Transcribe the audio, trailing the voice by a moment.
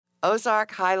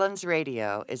Ozark Highlands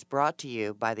Radio is brought to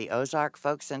you by the Ozark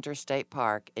Folk Center State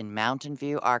Park in Mountain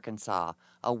View, Arkansas,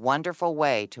 a wonderful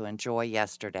way to enjoy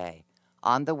yesterday.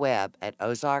 On the web at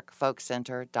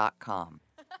ozarkfolkcenter.com.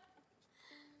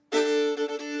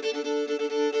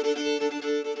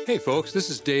 Hey folks,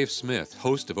 this is Dave Smith,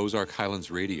 host of Ozark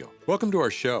Highlands Radio. Welcome to our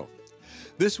show.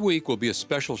 This week will be a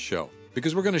special show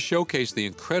because we're going to showcase the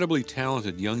incredibly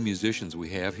talented young musicians we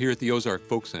have here at the Ozark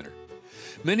Folk Center.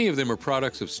 Many of them are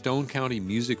products of Stone County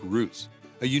Music Roots,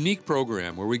 a unique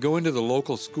program where we go into the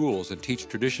local schools and teach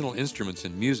traditional instruments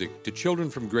and music to children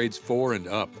from grades 4 and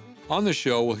up. On the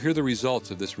show, we'll hear the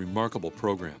results of this remarkable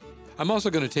program. I'm also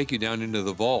going to take you down into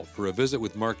the vault for a visit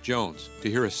with Mark Jones to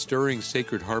hear a stirring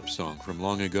sacred harp song from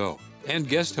long ago. And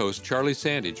guest host Charlie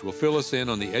Sandage will fill us in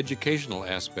on the educational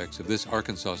aspects of this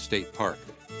Arkansas State Park.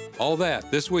 All that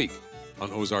this week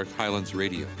on Ozark Highlands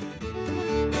Radio.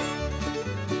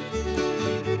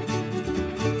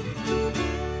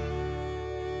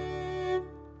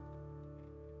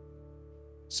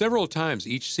 Several times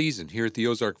each season here at the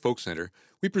Ozark Folk Center,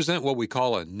 we present what we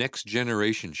call a Next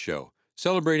Generation show,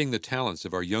 celebrating the talents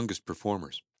of our youngest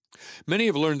performers. Many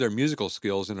have learned their musical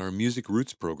skills in our Music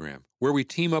Roots program, where we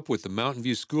team up with the Mountain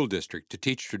View School District to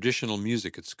teach traditional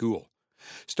music at school.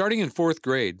 Starting in 4th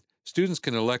grade, students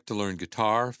can elect to learn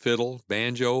guitar, fiddle,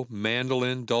 banjo,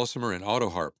 mandolin, dulcimer, and auto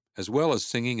harp, as well as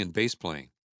singing and bass playing.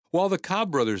 While the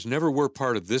Cobb brothers never were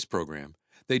part of this program,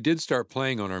 they did start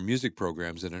playing on our music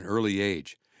programs at an early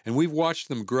age, and we've watched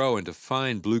them grow into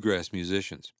fine bluegrass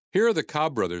musicians. Here are the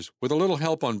Cobb brothers with a little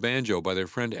help on banjo by their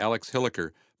friend Alex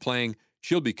Hilliker playing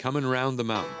She'll Be Comin' Round the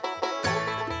Mountain.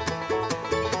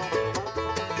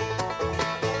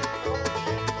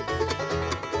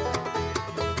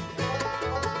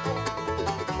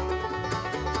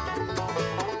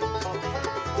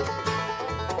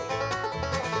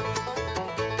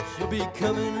 She'll be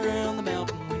coming around the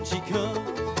mountain when she comes.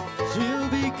 She'll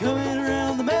be coming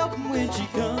around the mountain when she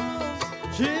comes.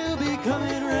 She'll be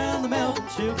coming around the mountain.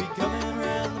 She'll be coming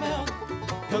around the mountain.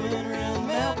 Coming around the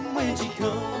mountain when she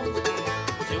comes.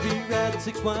 She'll be riding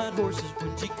 6 white horses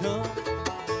when she comes.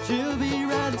 She'll be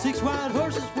riding 6 white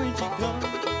horses when she comes.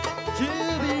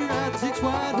 She'll be riding 6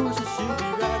 white horses. She'll be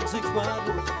riding 6 white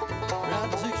horses.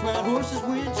 Riding 6 white horses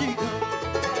when she comes.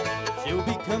 She'll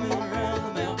be coming around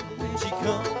the mountain when she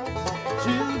comes.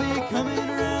 She'll be coming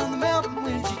around the mountain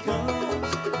when she comes.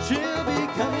 She'll be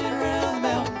coming around the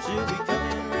mountain. She'll be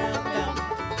coming around the mountain.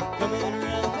 Coming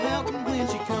around the mountain when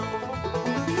she comes.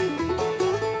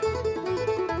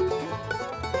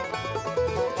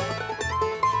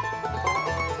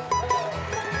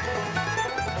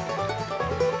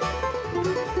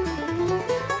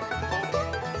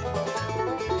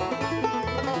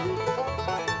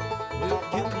 We'll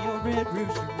kill the old red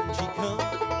rooster when she comes.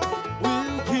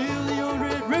 We'll kill the old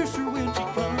red rooster when she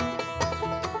comes.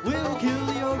 We'll kill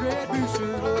the old red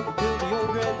rooster, Lord, we'll kill the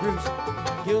old red rooster.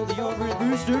 Kill the old red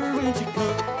rooster when she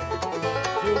comes.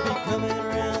 She'll be coming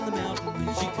around the mountain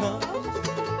when she comes.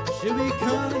 She'll be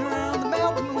coming around the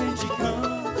mountain when she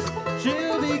comes.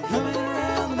 She'll be coming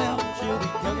around the mountain. She'll be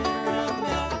coming around the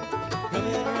mountain.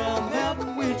 Coming around the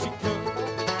mountain when she comes.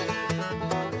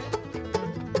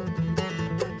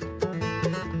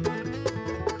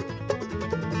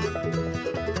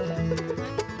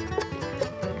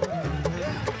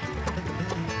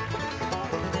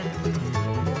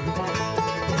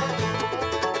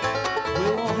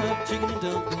 We'll all have chicken and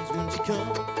dumplings when she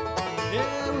comes.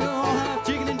 Yeah, we'll all have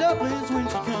chicken and dumplings when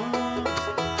she comes.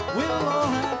 We'll all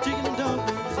have chicken and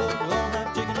dumplings. Oh, we'll all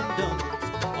have chicken and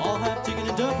dumplings. All have chicken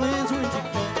and dumplings when she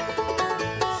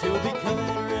comes. She'll be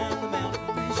coming around the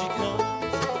mountain when she comes.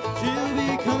 She'll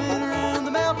be coming around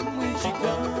the mountain when she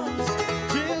comes.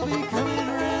 She'll be coming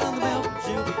around the mountain.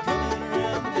 She'll be coming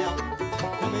around the mountain.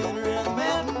 Coming around the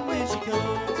mountain when she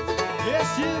comes.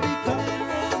 Yes, she'll be coming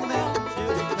around the mountain.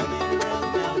 She'll be coming around the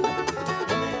mountain.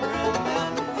 Coming around the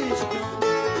mountain when she comes.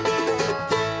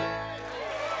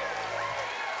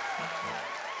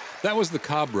 That was the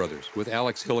Cobb brothers with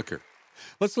Alex Hilliker.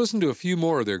 Let's listen to a few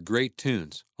more of their great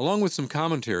tunes, along with some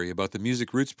commentary about the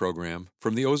Music Roots program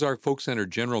from the Ozark Folk Center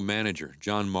General Manager,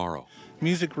 John Morrow.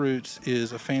 Music Roots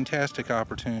is a fantastic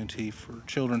opportunity for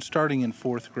children starting in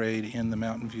 4th grade in the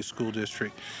Mountain View School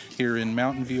District here in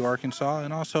Mountain View, Arkansas,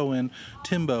 and also in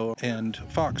Timbo and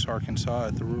Fox, Arkansas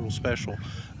at the Rural Special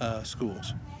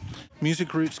Schools.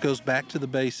 Music Roots goes back to the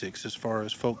basics as far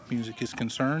as folk music is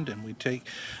concerned, and we take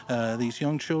these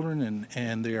young children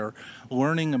and they are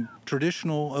learning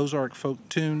traditional Ozark folk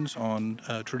tunes on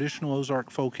traditional Ozark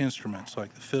folk instruments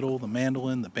like the fiddle, the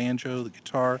mandolin, the banjo, the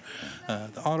guitar,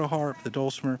 the auto harp, the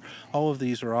dulcimer. All of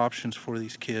these are options for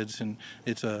these kids, and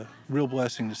it's a real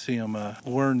blessing to see them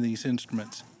learn these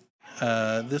instruments.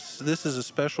 This is a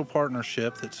special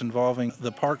partnership that's involving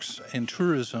the Parks and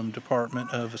Tourism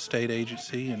Department of a state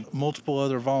agency and multiple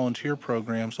other volunteer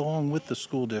programs along with the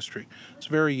school district. It's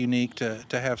very unique to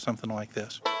have something like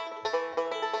this.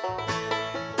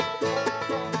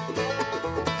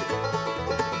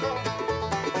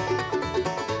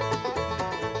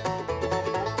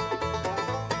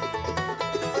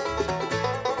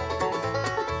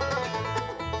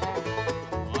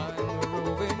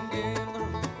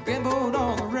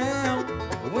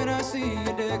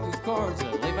 Cards, I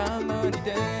lay my money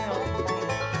down.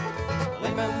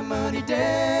 Lay my money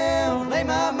down, lay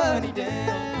my money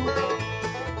down.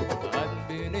 I hadn't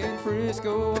been in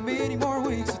Frisco many more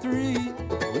weeks or 3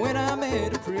 when I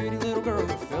met a pretty little girl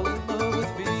who fell in love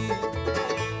with me.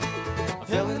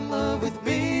 Fell in love with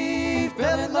me,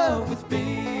 fell in love with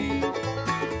me.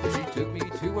 She took me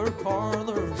to her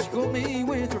parlor, she called me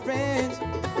with her friends,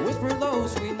 whispered low,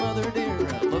 sweet mother dear,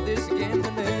 I love this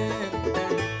gambling man.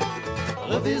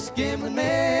 Love this gambling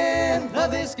man,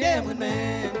 love this gambling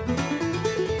man.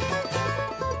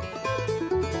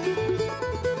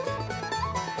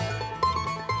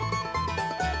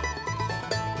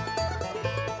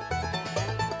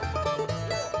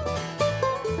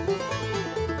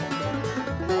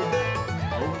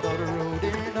 Oh, daughter, oh,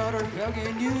 dear daughter, how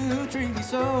can you treat me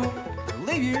so?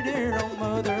 Leave your dear old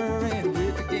mother and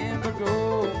with the gambler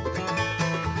go.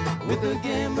 With the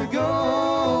gambler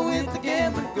go, with the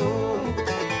gambler go.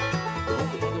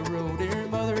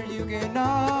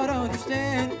 Cannot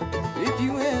understand. If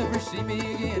you ever see me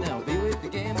again, I'll be with the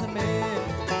gambling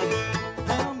man.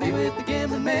 I'll be with the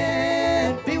gambling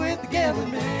man, be with the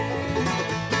gambling man.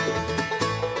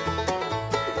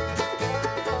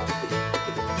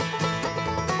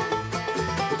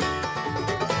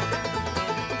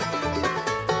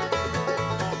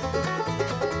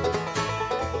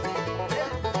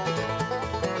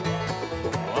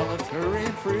 I left her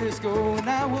in Frisco and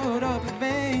I would up in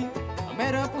Maine.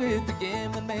 Met up with the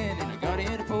gambling man and I got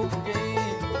in a poker game.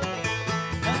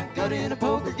 I got in a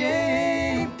poker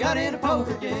game, got in a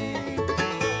poker game.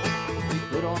 We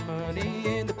put our money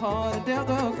in the pot and dealt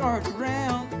the cards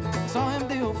around. Saw him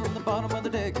deal from the bottom of the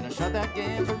deck and I shot that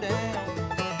gambler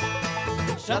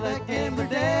down. Shot that gambler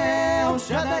down,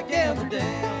 shot that gambler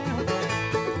down.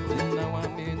 And now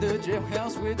I'm in the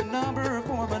jailhouse with a number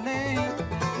for my name.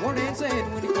 Warden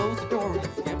said when he closed the door,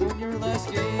 you gambled your last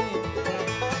game.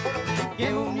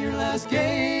 Gambled your last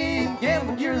game,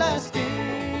 gambled your last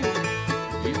game.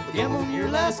 You gambled your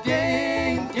last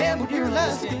game, gambled your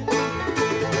last game.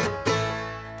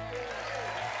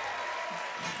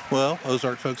 Well,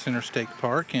 Ozark Folk Center State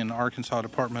Park and Arkansas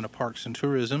Department of Parks and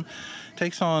Tourism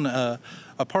takes on a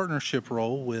partnership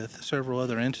role with several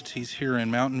other entities here in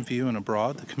Mountain View and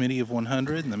abroad, the Committee of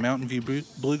 100 and the Mountain View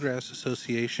Bluegrass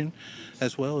Association,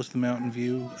 as well as the Mountain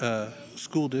View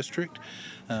School District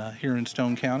here in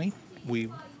Stone County. We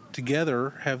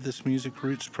together have this Music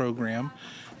Roots program,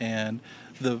 and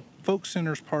the Folk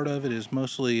Center's part of it is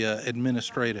mostly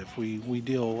administrative. We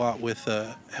deal a lot with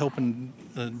helping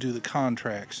do the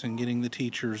contracts and getting the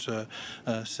teachers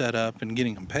set up and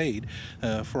getting them paid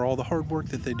for all the hard work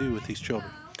that they do with these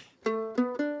children.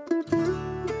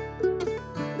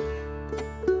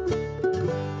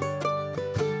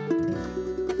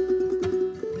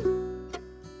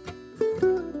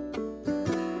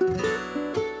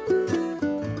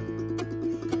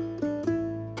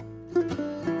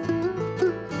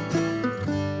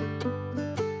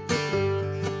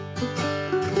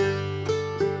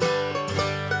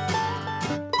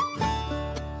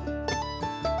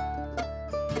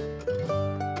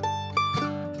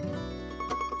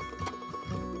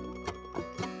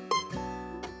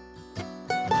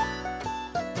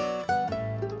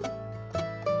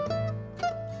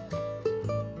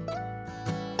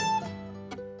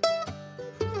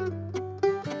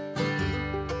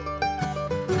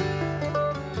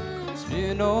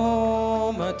 Spend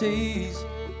all my days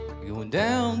going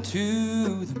down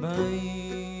to the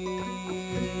mine.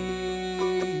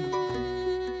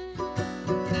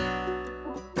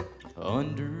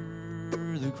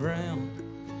 Under the ground,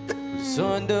 where the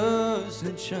sun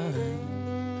doesn't shine.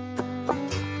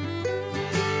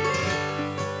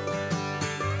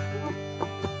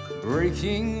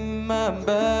 Breaking my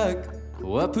back,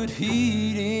 oh, I put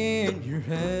heat in your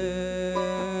house.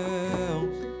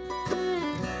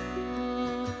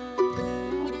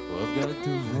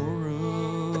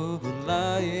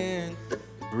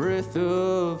 breath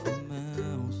of a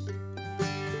mouse.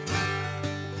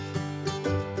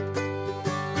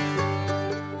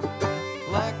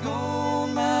 Black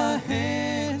on my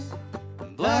hands,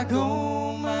 black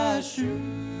on my shoes.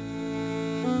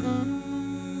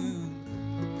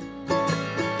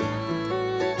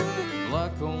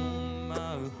 Black on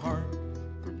my heart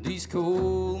from these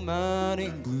coal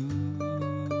mining blues.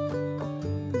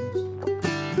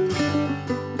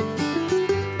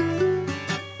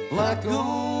 Black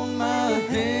on my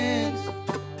hands,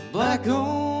 black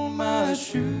on my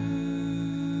shoes.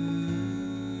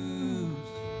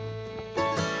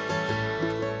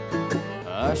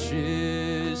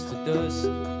 Ashes to dust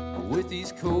with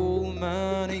these coal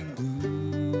mining blues.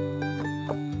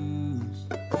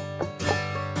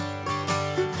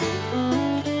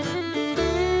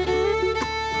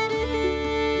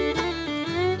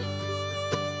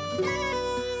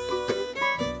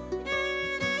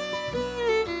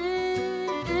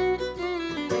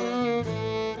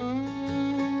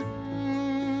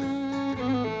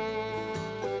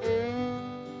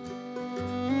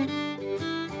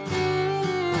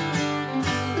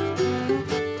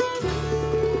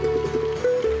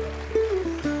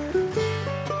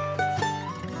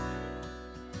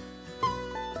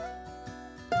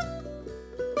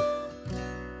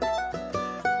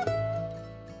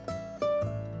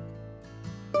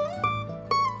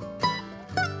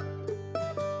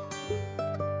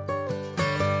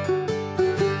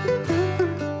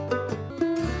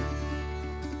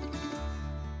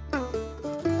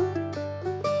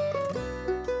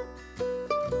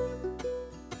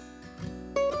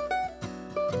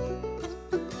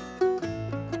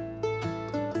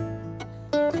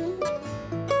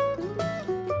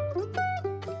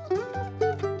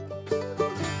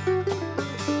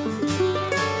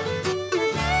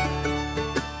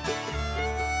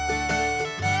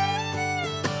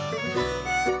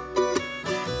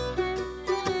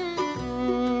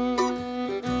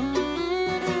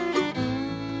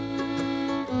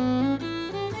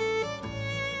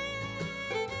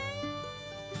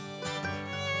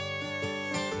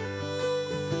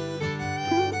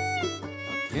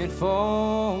 Can't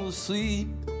fall asleep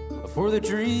for the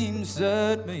dreams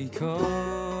that may come.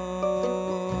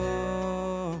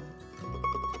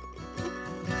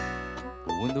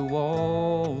 When the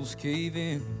walls cave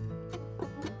in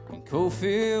and cold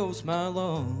fills my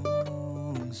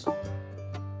lungs.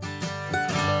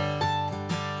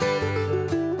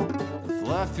 If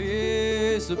life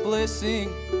is a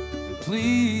blessing, then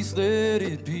please let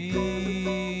it be.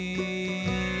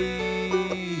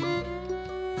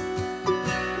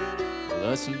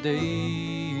 That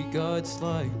someday God's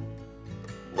light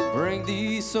will bring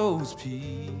these souls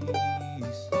peace.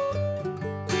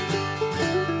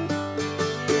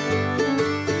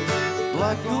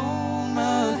 Black on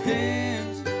my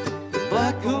hands,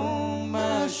 black on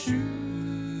my shoes.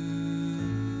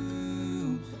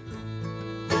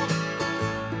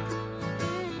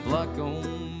 Black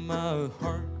on my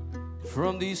heart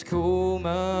from these coal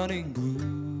mining blues.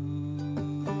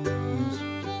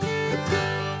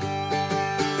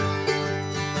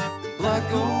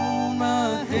 Black on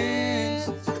my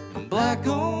hands, black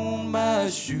on my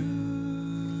shoes.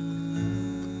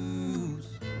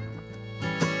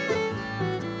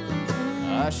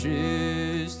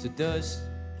 Ashes to dust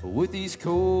with these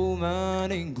coal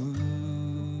mining blues.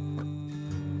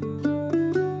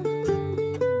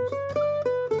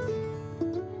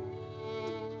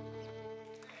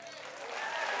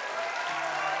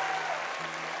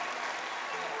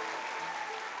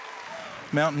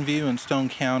 Mountain View in Stone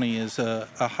County is a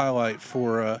highlight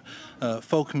for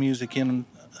folk music in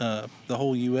the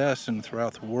whole U.S. and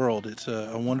throughout the world. It's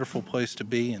a wonderful place to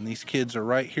be, and these kids are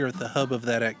right here at the hub of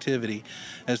that activity.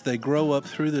 As they grow up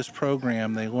through this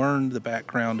program, they learn the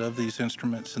background of these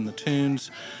instruments and the tunes,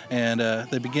 and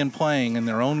they begin playing in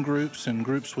their own groups and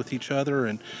groups with each other,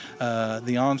 and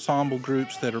the ensemble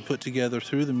groups that are put together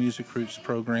through the Music Roots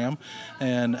program.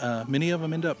 And many of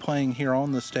them end up playing here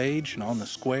on the stage and on the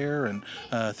square and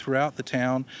throughout the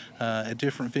town at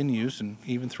different venues and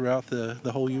even throughout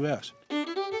the whole U.S.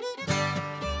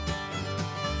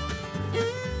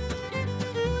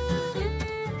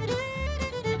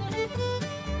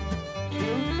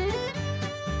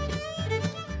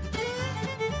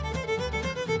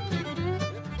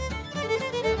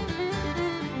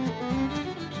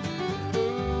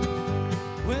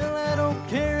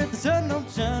 Sun don't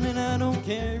shine and I don't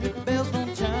care if the bells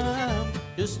don't chime,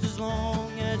 just as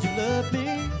long as you love me.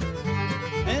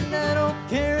 And I don't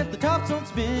care if the tops don't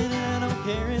spin, and I don't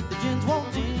care if the gins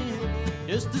won't gin,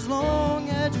 just as long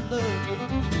as you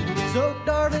love me. So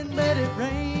darling, let it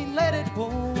rain, let it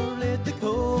pour, let the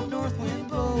cold north wind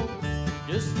blow.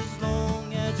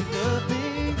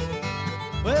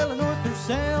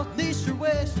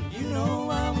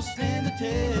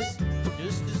 test,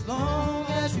 just as long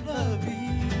as you love me.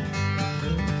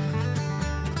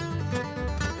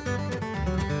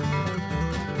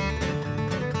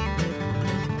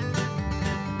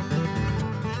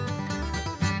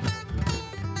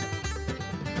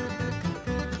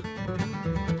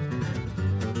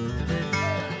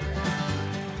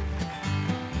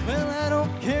 Well, I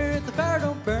don't care if the fire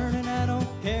don't burn, and I don't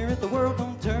care if the world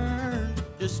don't turn,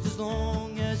 just as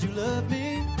long as you love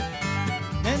me.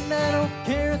 And I don't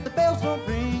care if the bells don't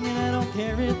ring, and I don't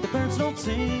care if the birds don't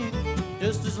sing,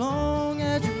 just as long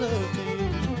as you love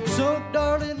me. So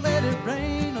darling, let it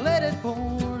rain, let it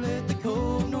pour, let the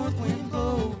cold north wind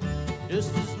blow,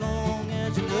 just as long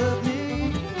as you love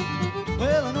me.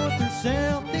 Well, north or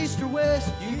south, east or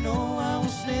west, you know I will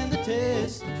stand the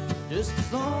test, just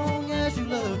as long as you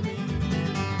love me.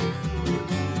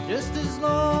 Just as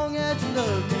long as you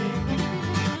love me.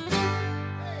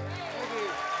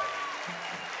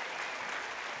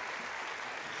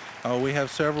 We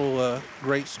have several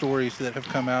great stories that have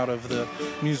come out of the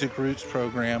Music Roots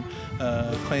program.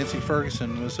 Clancy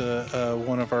Ferguson was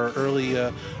one of our early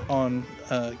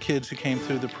kids who came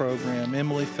through the program.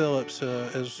 Emily Phillips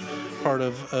is part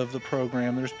of the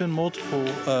program. There's been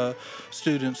multiple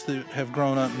students that have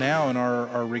grown up now and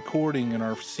are recording and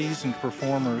are seasoned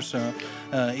performers.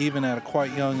 Even at a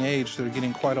quite young age, they're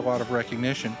getting quite a lot of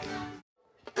recognition.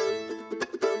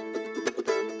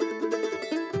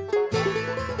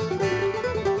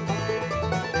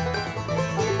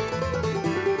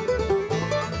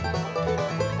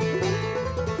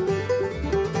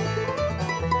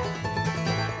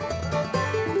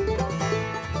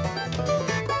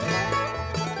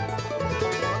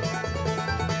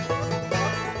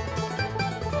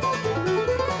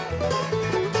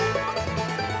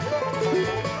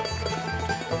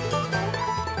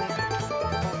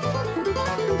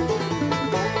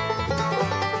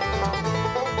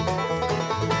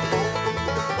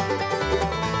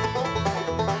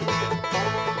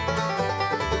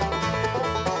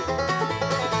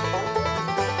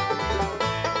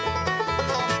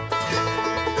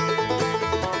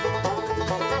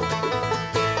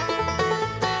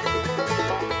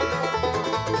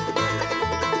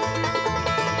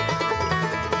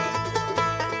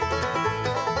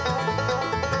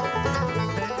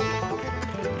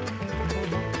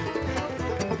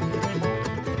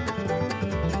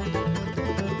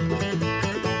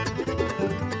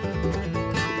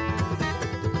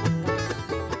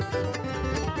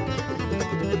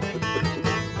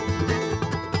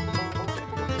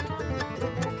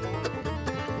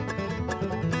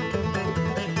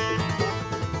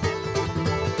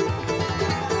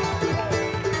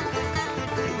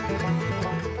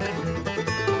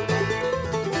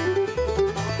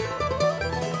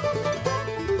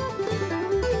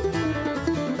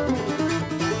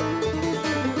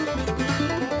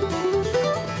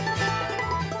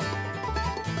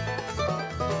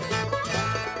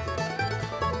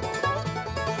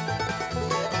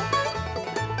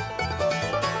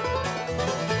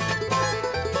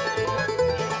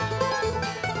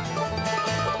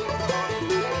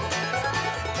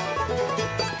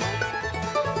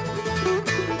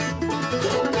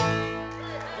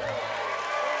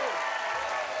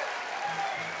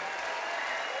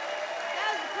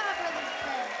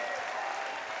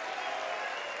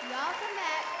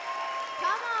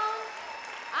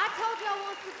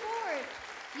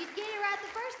 You'd get it right the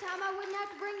first time, I wouldn't have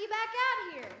to bring you back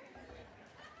out here.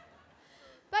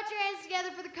 Put your hands together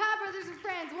for the Cobb Brothers and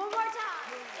Friends one more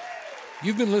time.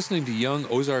 You've been listening to young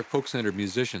Ozark Folk Center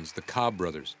musicians, the Cobb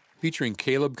Brothers, featuring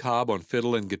Caleb Cobb on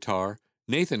fiddle and guitar,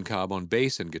 Nathan Cobb on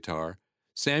bass and guitar,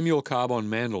 Samuel Cobb on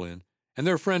mandolin, and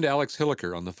their friend Alex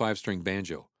Hilliker on the 5-string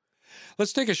banjo.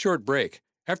 Let's take a short break,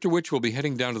 after which we'll be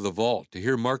heading down to the vault to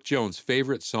hear Mark Jones'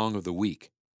 favorite song of the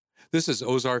week. This is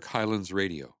Ozark Highlands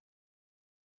Radio.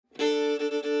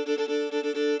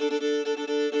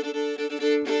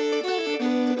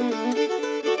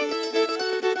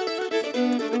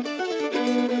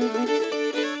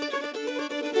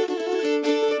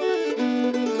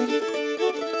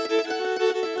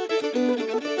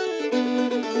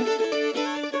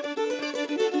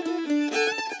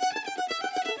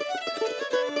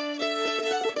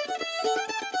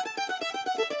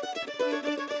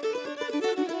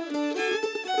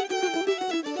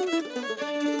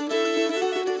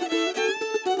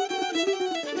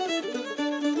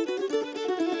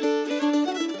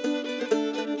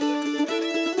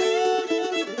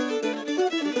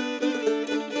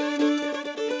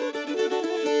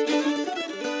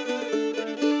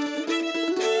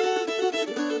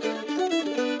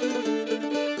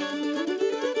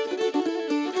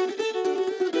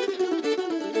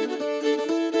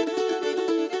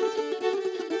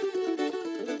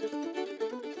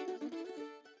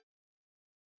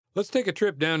 Let's take a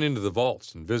trip down into the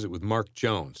vaults and visit with Mark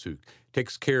Jones, who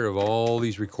takes care of all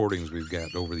these recordings we've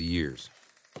got over the years.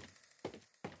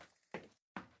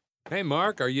 Hey,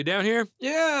 Mark, are you down here?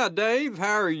 Yeah, Dave,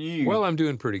 how are you? Well, I'm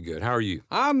doing pretty good. How are you?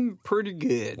 I'm pretty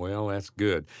good. Well, that's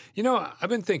good. You know, I've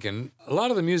been thinking, a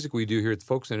lot of the music we do here at the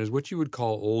Folk Center is what you would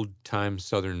call old-time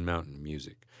Southern mountain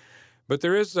music. But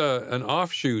there is an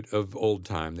offshoot of old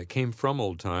time that came from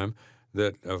old time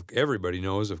that everybody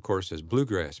knows, of course, as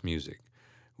bluegrass music.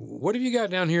 What have you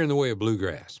got down here in the way of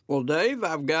bluegrass? Well, Dave,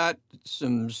 I've got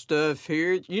some stuff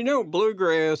here. You know,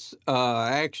 bluegrass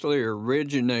actually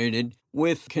originated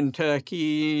with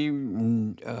Kentucky,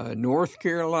 North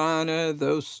Carolina,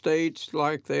 those states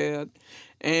like that.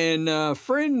 And a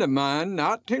friend of mine,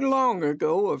 not too long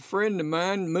ago,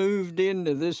 moved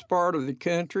into this part of the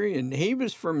country, and he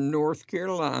was from North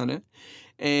Carolina.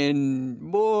 And,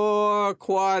 boy,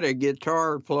 quite a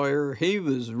guitar player. He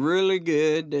was really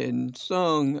good and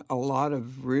sung a lot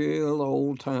of real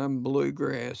old-time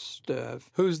bluegrass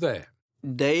stuff. Who's that?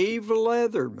 Dave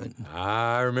Leatherman.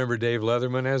 I remember Dave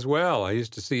Leatherman as well. I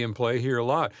used to see him play here a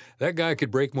lot. That guy could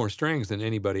break more strings than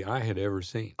anybody I had ever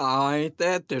seen. Ain't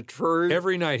that the truth?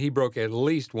 Every night he broke at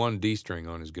least one D string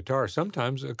on his guitar,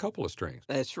 sometimes a couple of strings.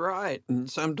 That's right. And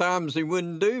sometimes he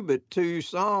wouldn't do but 2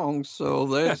 songs, so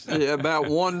that's about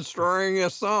 1 string a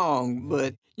song.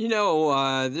 But, you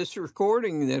know, this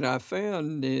recording that I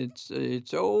found,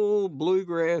 it's old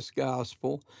bluegrass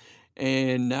gospel.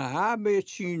 And I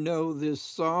bet you know this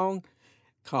song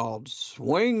called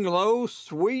Swing Low,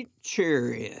 Sweet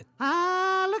Chariot.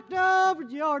 I looked over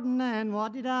Jordan and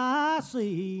what did I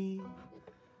see?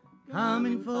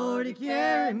 Coming for to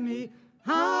carry me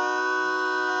home.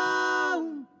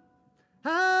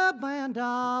 A band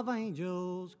of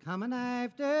angels coming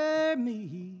after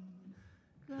me.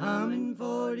 Coming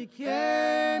for to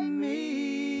carry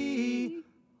me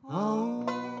home.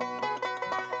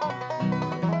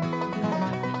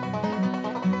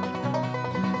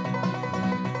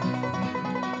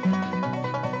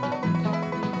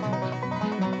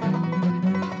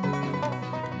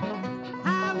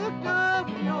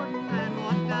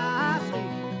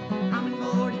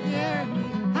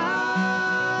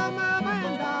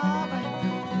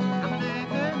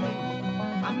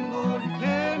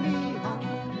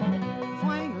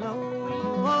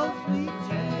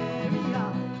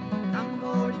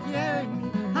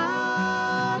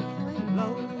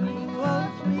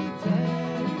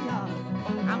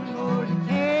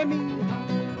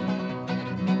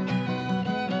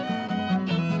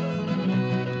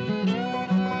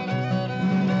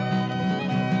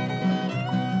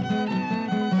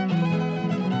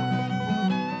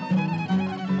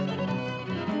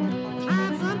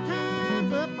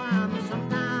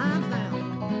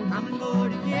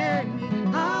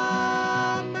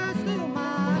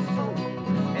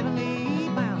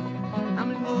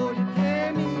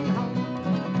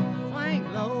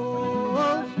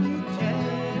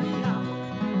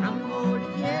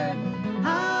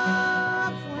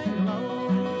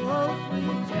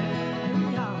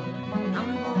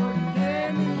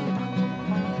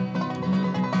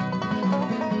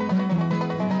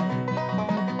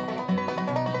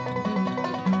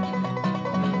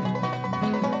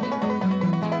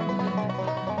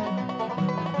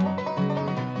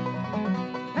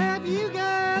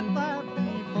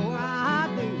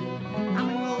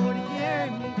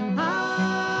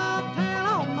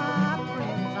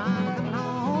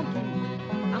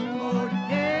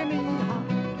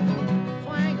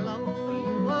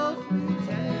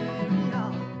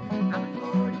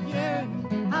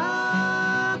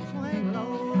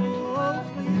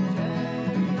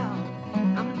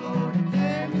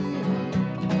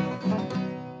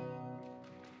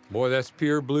 Boy, that's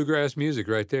pure bluegrass music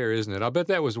right there, isn't it? I'll bet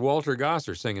that was Walter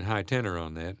Gosser singing high tenor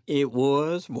on that. It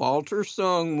was. Walter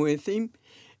sung with him,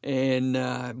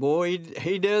 and boy,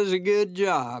 he does a good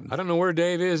job. I don't know where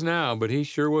Dave is now, but he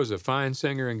sure was a fine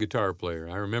singer and guitar player.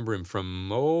 I remember him from,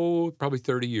 probably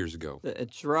 30 years ago.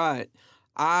 That's right.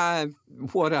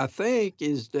 What I think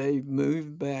is Dave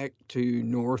moved back to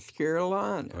North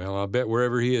Carolina. Well, I'll bet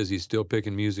wherever he is, he's still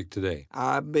picking music today.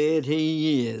 I bet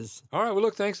he is. All right, well,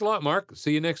 look, thanks a lot, Mark.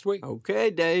 See you next week.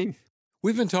 Okay, Dave.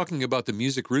 We've been talking about the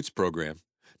Music Roots program.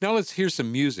 Now let's hear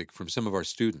some music from some of our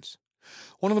students.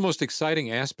 One of the most exciting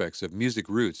aspects of Music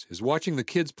Roots is watching the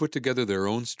kids put together their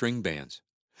own string bands.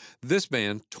 This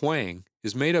band, Twang,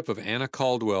 is made up of Anna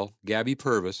Caldwell, Gabby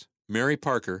Purvis, Mary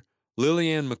Parker,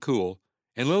 Lillianne McCool,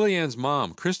 and Lillianne's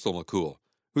mom, Crystal McCool,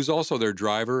 who's also their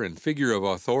driver and figure of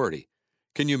authority.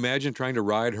 Can you imagine trying to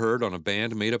ride herd on a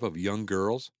band made up of young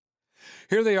girls?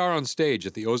 Here they are on stage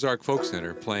at the Ozark Folk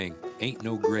Center playing Ain't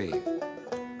No Grave.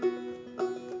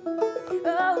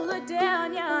 Oh, look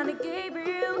down yonder,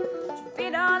 Gabriel. Put your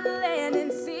feet on the land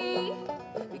and see.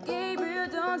 Gabriel,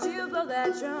 don't you blow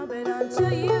that trumpet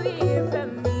until you hear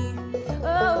from me.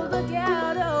 Oh, look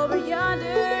out over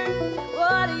yonder.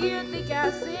 What do you think I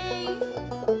see?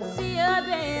 I see a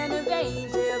band of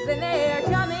angels and they're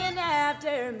coming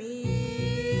after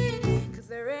me. 'Cause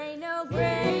there ain't no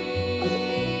grave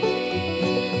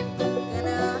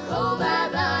gonna hold my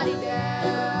body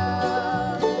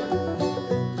down.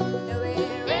 No,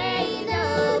 there ain't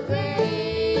no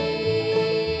grave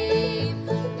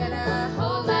gonna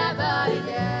hold my body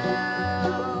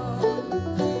down.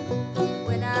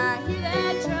 When I hear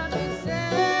that trumpet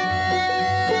sound,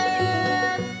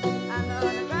 I'm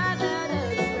gonna rise out of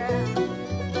the ground.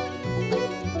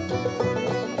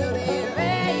 No, there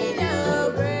ain't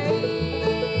no grave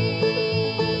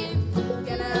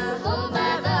gonna hold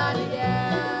my body down.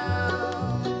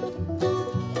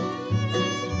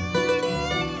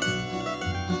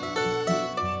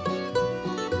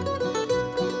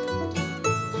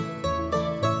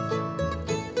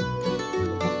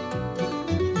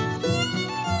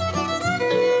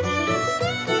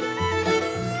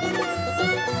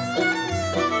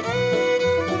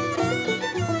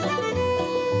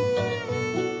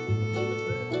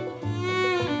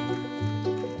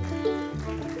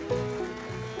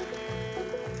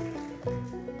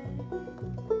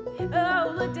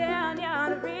 Oh, look down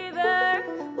yonder river.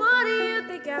 What do you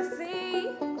think I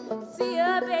see? See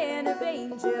a band of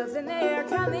angels and they're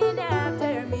coming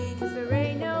after me. 'Cause there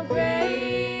ain't no grave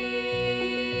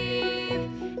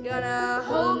gonna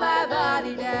hold my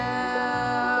body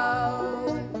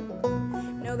down.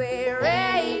 No, there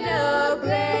ain't no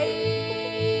grave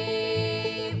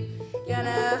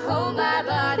gonna hold my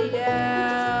body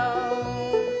down.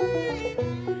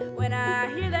 When I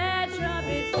hear that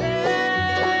trumpet sound,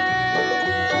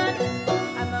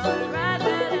 I'm gonna rise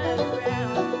out of the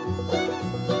ground.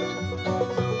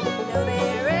 No,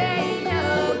 there ain't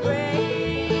no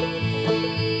grave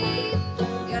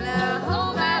gonna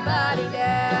hold my body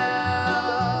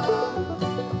down.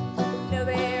 No,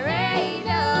 there ain't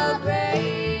no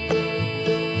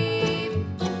grave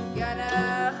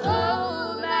gonna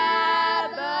hold my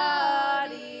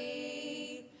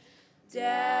body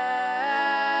down.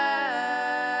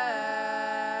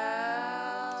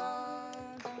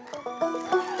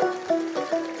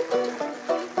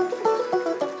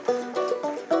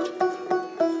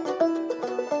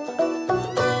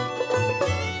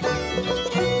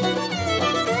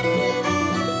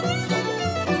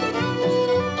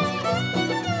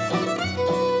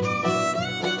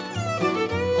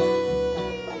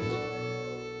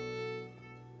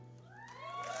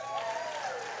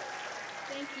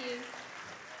 Thank you.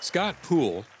 Scott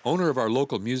Poole, owner of our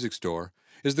local music store,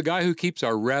 is the guy who keeps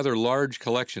our rather large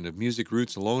collection of Music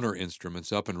Roots loaner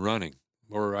instruments up and running,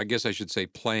 or I guess I should say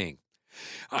playing.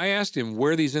 I asked him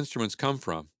where these instruments come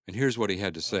from, and here's what he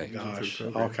had to say. Gosh,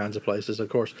 all kinds of places. Of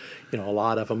course, a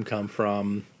lot of them come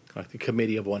from like the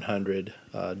Committee of 100,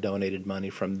 donated money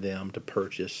from them to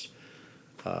purchase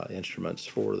instruments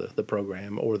for the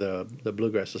program, or the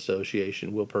Bluegrass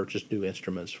Association will purchase new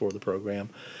instruments for the program.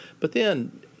 But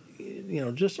then,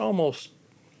 just almost,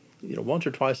 once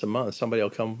or twice a month, somebody will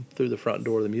come through the front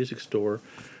door of the music store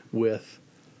with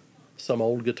some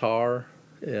old guitar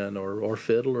and or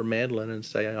fiddle or mandolin and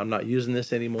say, I'm not using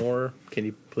this anymore. Can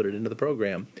you put it into the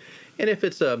program? And if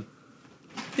it's a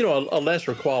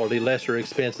lesser quality, lesser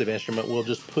expensive instrument, we'll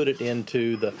just put it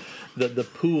into the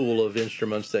pool of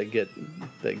instruments that get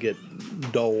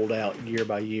doled out year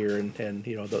by year, and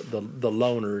the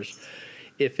loaners.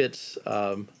 If it's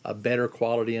a better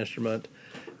quality instrument,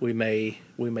 we may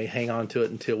hang on to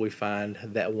it until we find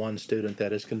that one student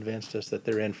that has convinced us that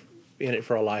they're in it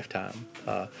for a lifetime.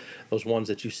 Those ones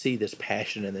that you see this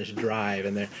passion and this drive,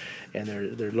 and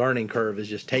their learning curve is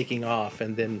just taking off,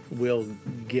 and then we'll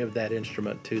give that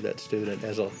instrument to that student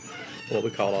as what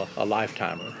we call a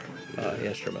lifetimer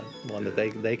instrument, one that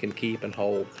they can keep and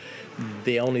hold.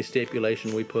 The only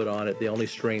stipulation we put on it, the only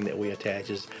string that we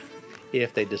attach, is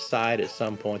if they decide at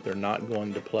some point they're not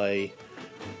going to play,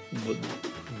 we'll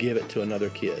give it to another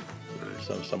kid,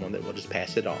 so someone that will just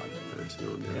pass it on.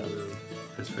 Yeah.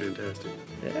 That's fantastic.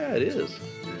 Yeah, it is.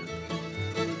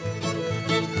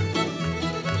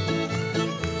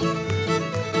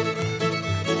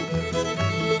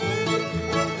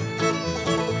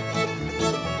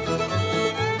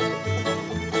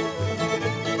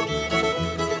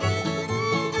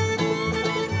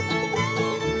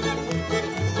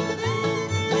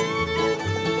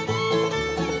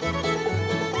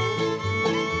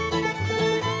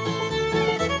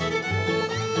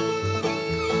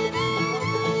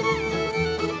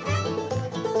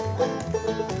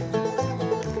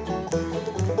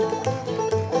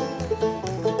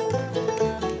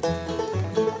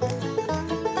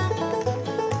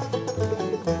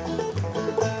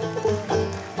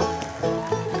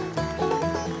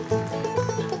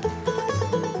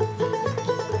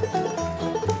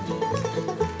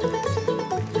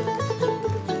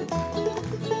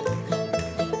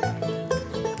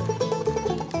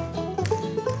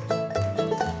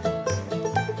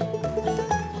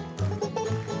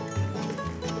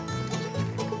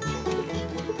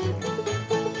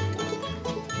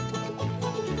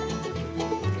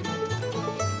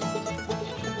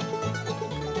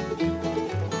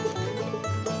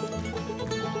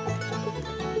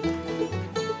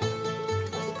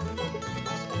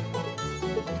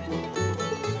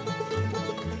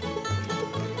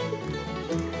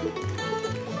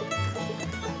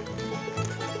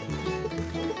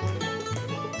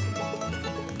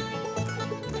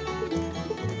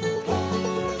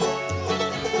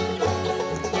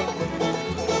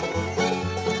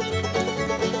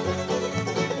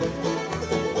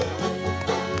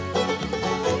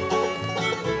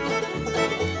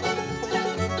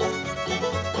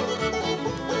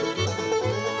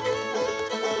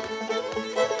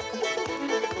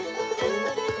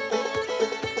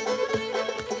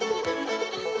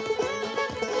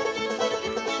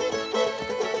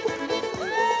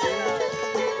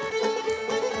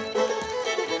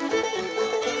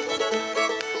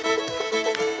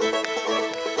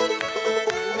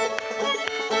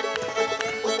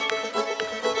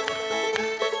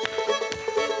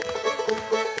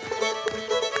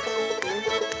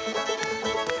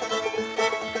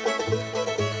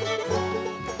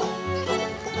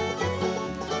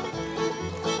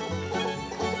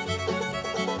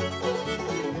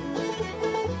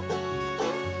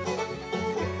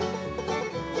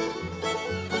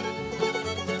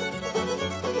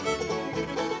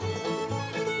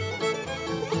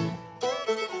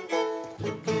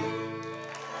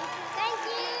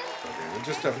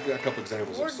 just a couple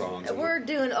examples of songs. We're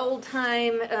doing old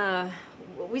time.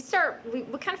 We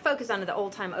kind of focus on the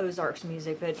old time Ozarks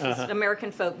music, but it's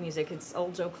American folk music. It's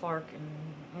old Joe Clark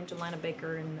and Angelina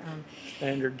Baker and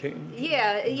Standard tunes.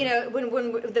 Yeah, you know,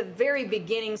 when the very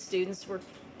beginning students were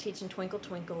teaching Twinkle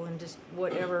Twinkle and just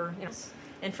whatever, you know,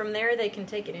 and from there they can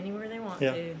take it anywhere they want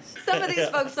to. Some of these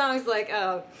folk songs like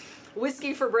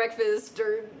Whiskey for Breakfast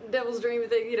or Devil's Dream,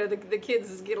 you know, the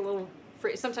kids get a little.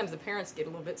 Sometimes the parents get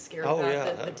a little bit scared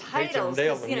about the titles.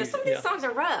 You know, some of these songs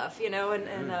are rough, you know,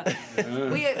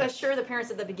 and we assure the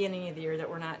parents at the beginning of the year that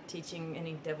we're not teaching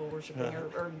any devil worshiping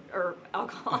or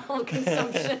alcohol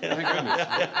consumption.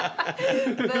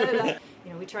 But,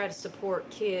 you know, we try to support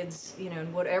kids, you know,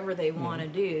 in whatever they want to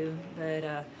do.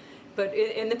 But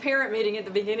in the parent meeting at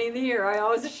the beginning of the year, I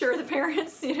always assure the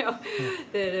parents, you know,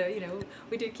 that, you know,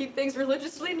 we do keep things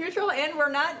religiously neutral, and we're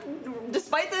not,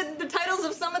 despite the titles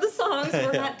of some of the songs,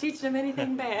 we're not teaching them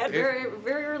anything bad. Very,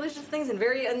 very religious things and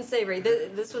very unsavory.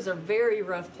 This was a very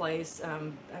rough place.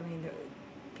 I mean,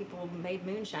 people made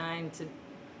moonshine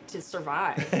to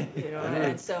survive, you know,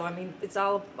 and so, I mean, it's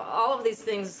all of these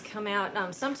things come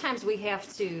out. Sometimes we have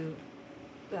to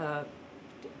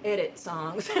edit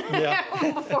songs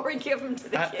before we give them to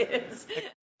the kids.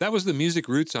 That was the Music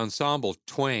Roots Ensemble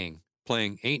Twang,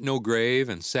 playing Ain't No Grave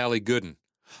and Sally Gooden,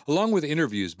 along with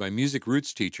interviews by Music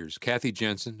Roots teachers Kathy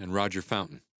Jensen and Roger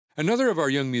Fountain. Another of our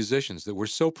young musicians that we're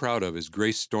so proud of is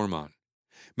Grace Stormont.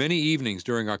 Many evenings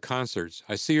during our concerts,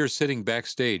 I see her sitting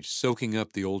backstage soaking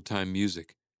up the old-time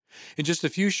music. In just a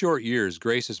few short years,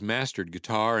 Grace has mastered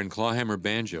guitar and clawhammer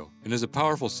banjo and is a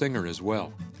powerful singer as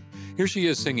well. Here she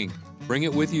is singing Bring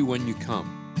It With You When You Come.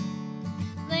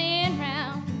 Laying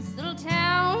round this little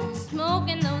town,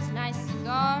 smoking those nice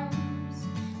cigars,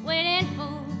 waiting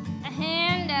for a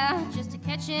handout just to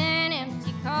catch an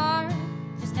empty car.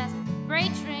 Just as a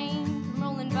freight train come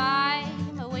rolling by,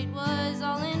 my wait was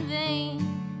all in vain.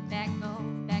 Back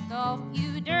off,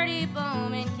 you dirty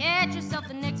bum, and catch yourself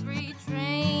the next free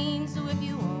train. So if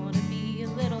you want to be a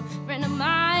little friend of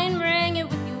mine, bring it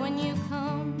with you when you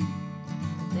come.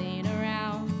 Laying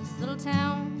around this little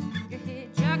town, your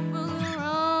head chock full of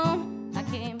rum. I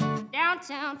came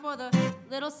downtown for the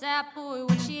little sap boy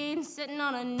when she ain't sitting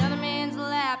on another man's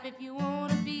lap. If you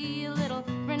want to be a little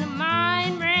friend of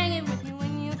mine, bring it with you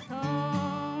when you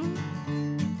come.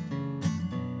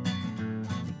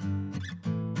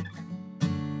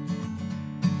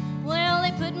 Well,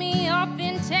 they put me off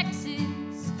in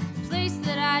Texas, a place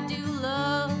that I do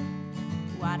love.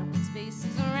 Wide open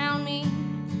spaces around me,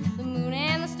 the moon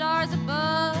and the stars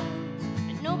above,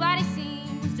 and nobody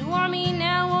seems to want me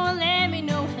now or lend me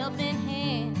no helping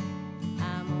hand.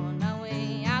 I'm on my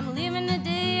way, I'm living the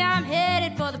day, I'm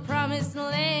headed for the promised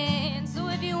land. So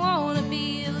if you want to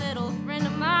be a little friend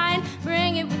of mine,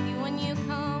 bring it with you when you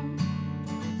come.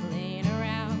 Laying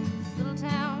around this little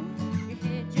town, your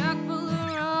head chock full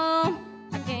of rum.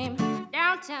 I came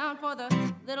downtown for the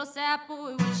little sap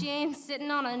boy when she ain't sitting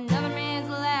on another man's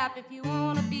lap. If you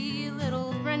want to be a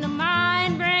little friend of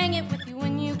mine, bring it with you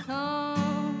when you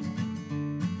come.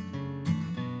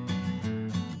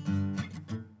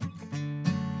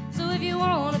 So if you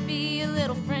want to be a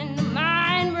little friend of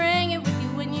mine, bring it with you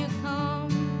when you come.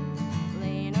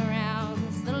 Laying around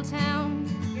this little town,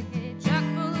 your head chock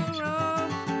full of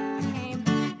rum. I came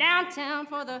downtown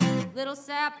for the little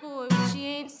sap boy when she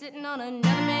ain't sitting on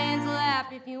another man's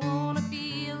lap. If you want to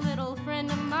be a little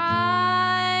friend of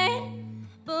mine,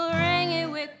 bring it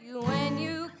with you when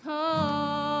you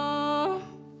come.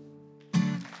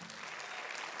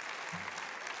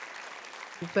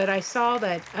 But I saw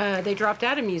that they dropped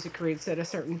out of Music Roots at a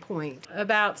certain point,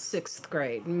 about 6th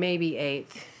grade, maybe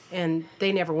 8th, and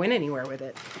they never went anywhere with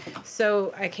it.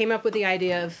 So I came up with the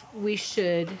idea of we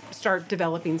should start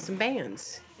developing some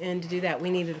bands. And to do that, we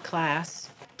needed a class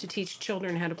to teach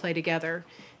children how to play together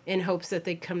in hopes that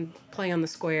they'd come play on the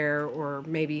square or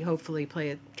maybe hopefully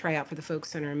try out for the Folk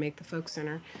Center and make the Folk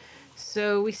Center.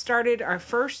 So we started our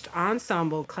first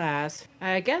ensemble class,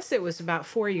 I guess it was about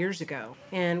 4 years ago.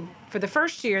 And for the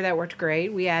first year, that worked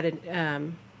great. We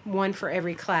added one for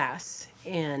every class.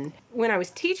 And when I was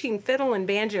teaching fiddle and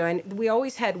banjo, and we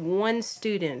always had one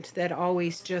student that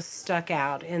always just stuck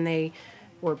out, and they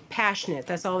were passionate.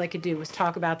 That's all they could do was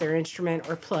talk about their instrument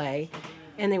or play.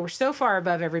 And they were so far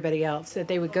above everybody else that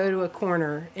they would go to a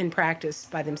corner and practice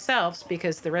by themselves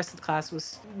because the rest of the class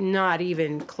was not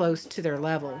even close to their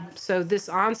level. So this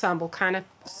ensemble kind of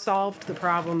solved the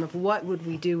problem of what would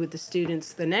we do with the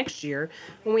students the next year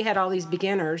when we had all these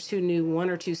beginners who knew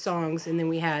 1 or 2 songs, and then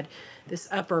we had this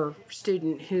upper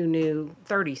student who knew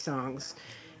 30 songs.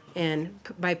 And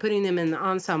by putting them in the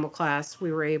ensemble class,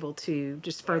 we were able to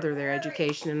just further their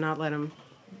education and not let them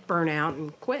burn out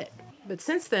and quit. But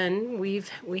since then, we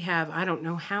have, I don't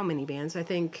know how many bands. I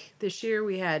think this year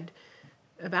we had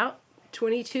about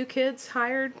 22 kids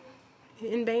hired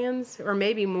in bands, or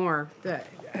maybe more.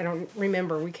 I don't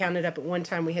remember. We counted up at one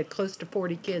time. We had close to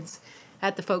 40 kids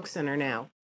at the Folk Center now.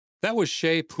 That was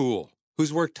Shay Poole,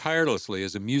 who's worked tirelessly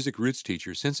as a music roots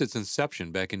teacher since its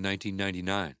inception back in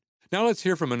 1999. Now let's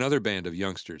hear from another band of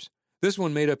youngsters. This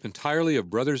one made up entirely of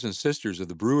brothers and sisters of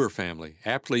the Brewer family,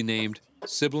 aptly named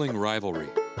Sibling Rivalry.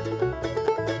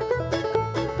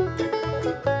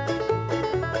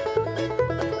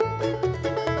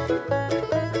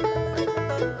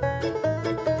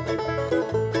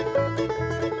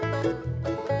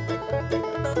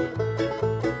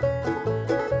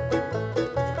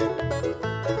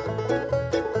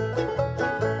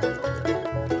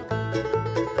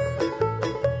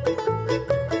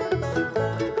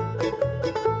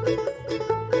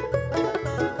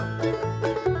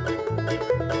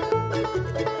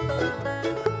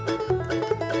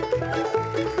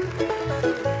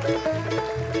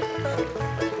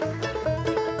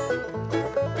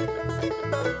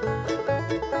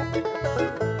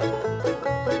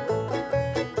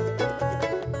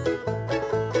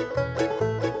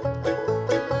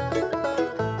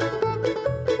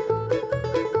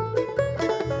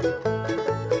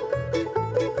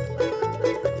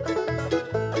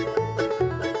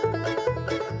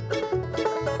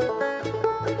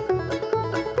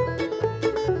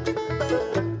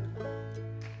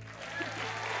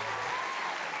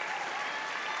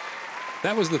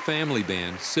 That was the family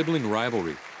band, Sibling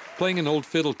Rivalry, playing an old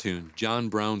fiddle tune, John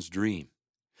Brown's Dream.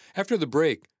 After the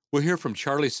break, we'll hear from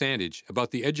Charlie Sandage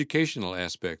about the educational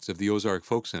aspects of the Ozark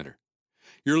Folk Center.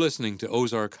 You're listening to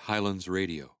Ozark Highlands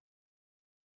Radio.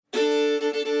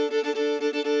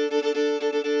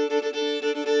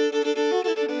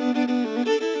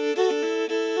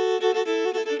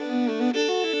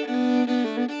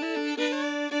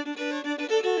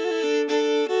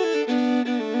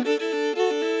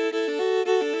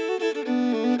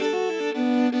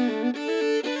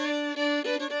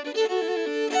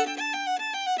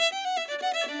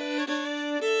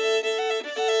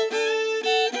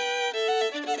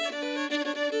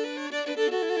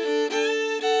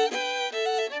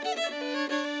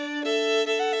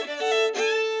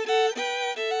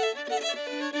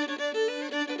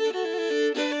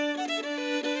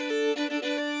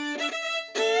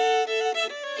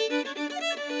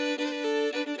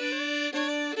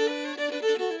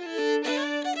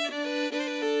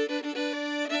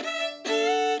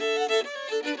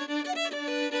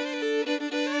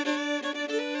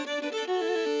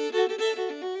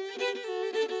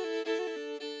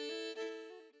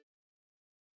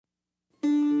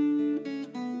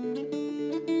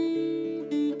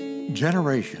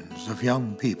 Generations of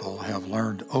young people have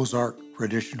learned Ozark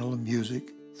traditional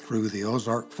music through the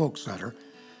Ozark Folk Center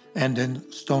and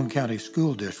in Stone County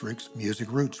School District's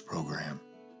Music Roots program.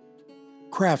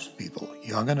 Craftspeople,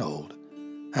 young and old,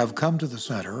 have come to the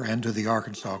center and to the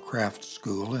Arkansas Craft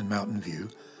School in Mountain View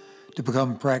to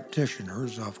become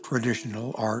practitioners of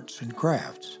traditional arts and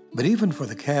crafts. But even for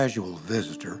the casual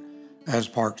visitor, as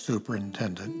Park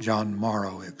Superintendent John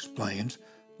Morrow explains,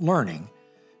 learning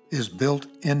is built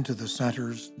into the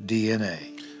center's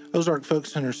DNA. Ozark Folk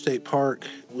Center State Park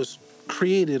was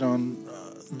created on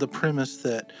the premise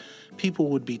that people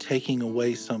would be taking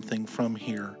away something from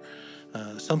here,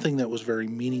 something that was very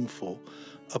meaningful,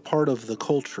 a part of the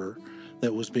culture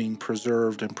that was being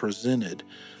preserved and presented.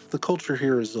 The culture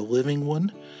here is a living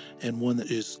one and one that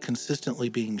is consistently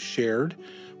being shared.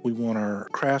 We want our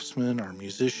craftsmen, our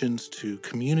musicians to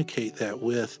communicate that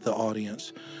with the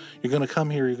audience. You're going to come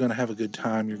here, you're going to have a good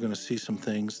time, you're going to see some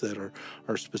things that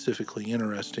are specifically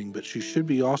interesting, but you should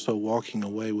be also walking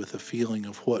away with a feeling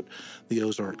of what the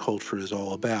Ozark culture is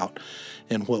all about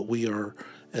and what we are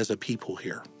as a people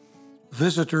here.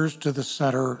 Visitors to the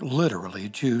center literally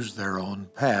choose their own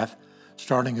path,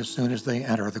 starting as soon as they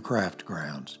enter the craft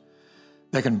grounds.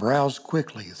 They can browse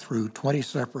quickly through 20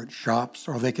 separate shops,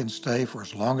 or they can stay for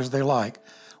as long as they like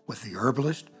with the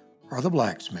herbalist or the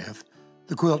blacksmith,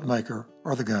 the quilt maker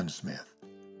or the gunsmith.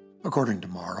 According to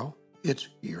Morrow, it's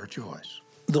your choice.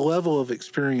 The level of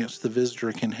experience the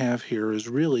visitor can have here is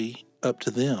really up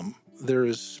to them. There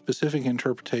is specific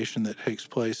interpretation that takes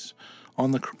place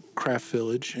on the Craft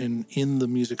Village and in the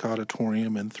music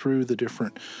auditorium and through the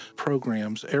different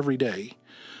programs every day.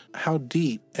 How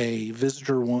deep a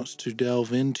visitor wants to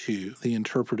delve into the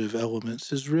interpretive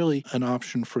elements is really an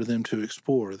option for them to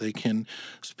explore. They can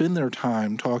spend their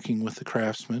time talking with the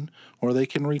craftsman, or they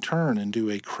can return and do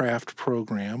a craft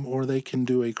program, or they can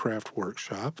do a craft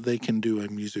workshop. They can do a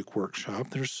music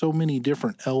workshop. There's so many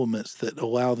different elements that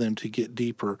allow them to get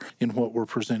deeper in what we're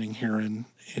presenting here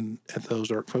at the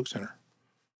Ozark Folk Center.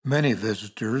 Many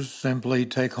visitors simply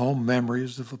take home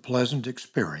memories of a pleasant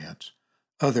experience.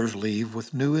 Others leave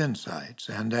with new insights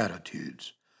and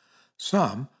attitudes.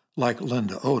 Some, like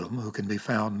Linda Odom, who can be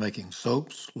found making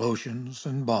soaps, lotions,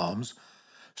 and balms,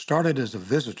 started as a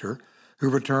visitor who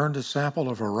returned to sample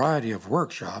a variety of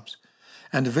workshops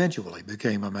and eventually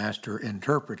became a master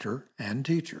interpreter and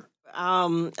teacher.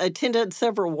 Attended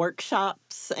several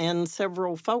workshops and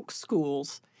several folk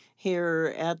schools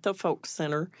here at the Folk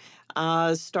Center.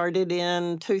 Started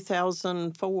in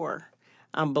 2004.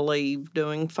 I believe,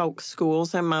 doing folk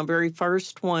schools, and my very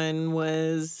first one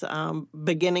was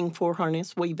beginning for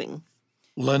harness weaving.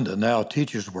 Linda now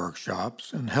teaches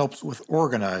workshops and helps with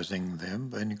organizing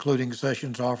them, including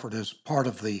sessions offered as part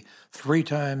of the 3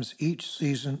 times each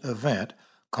season event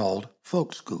called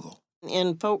Folk School.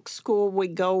 In folk school, we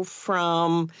go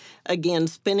from, again,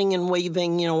 spinning and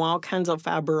weaving, all kinds of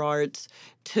fiber arts,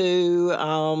 to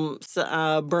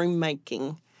broom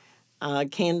making,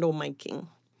 candle making.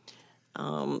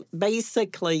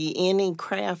 Basically, any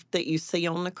craft that you see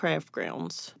on the craft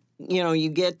grounds. You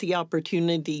get the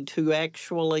opportunity to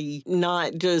actually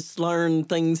not just learn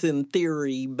things in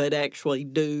theory, but actually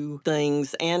do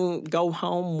things and go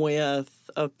home with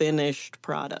a finished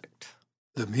product.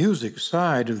 The music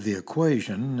side of the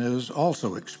equation is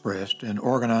also expressed in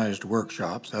organized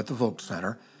workshops at the Folk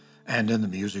Center and in the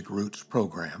Music Roots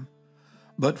program.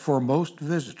 But for most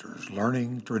visitors,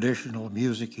 learning traditional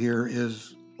music here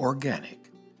is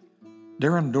organic.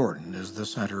 Darren Dorton is the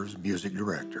center's music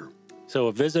director. So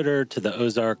a visitor to the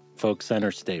Ozark Folk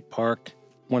Center State Park,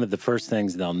 one of the first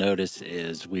things they'll notice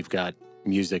is we've got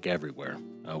music everywhere.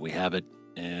 We have it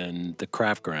in the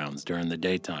craft grounds during the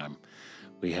daytime.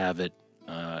 We have it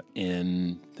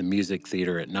in the music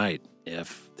theater at night.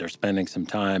 If they're spending some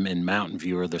time in Mountain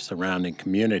View or the surrounding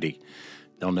community,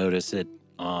 they'll notice it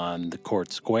on the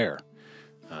court square.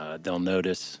 They'll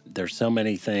notice there's so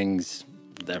many things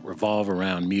that revolve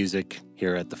around music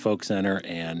here at the Folk Center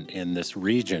and in this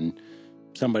region.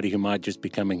 Somebody who might just be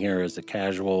coming here as a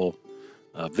casual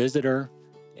visitor,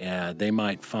 they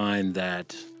might find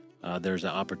that there's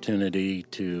an opportunity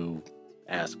to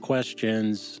ask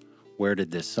questions. Where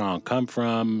did this song come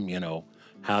from?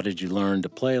 How did you learn to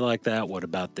play like that? What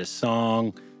about this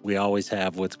song? We always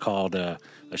have what's called a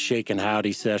shake and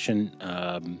howdy session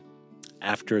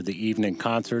after the evening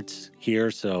concerts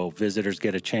here, so visitors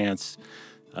get a chance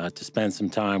to spend some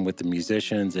time with the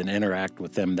musicians and interact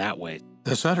with them that way.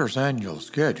 The center's annual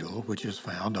schedule, which is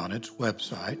found on its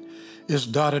website, is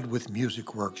dotted with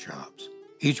music workshops,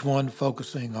 each one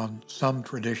focusing on some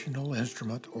traditional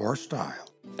instrument or style.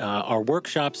 Our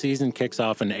workshop season kicks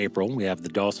off in April. We have the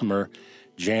Dulcimer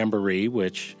Jamboree,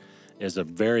 which is a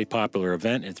very popular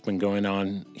event. It's been going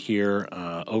on here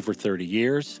over 30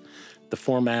 years. The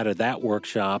format of that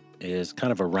workshop is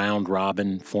kind of a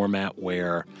round-robin format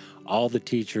where all the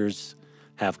teachers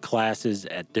have classes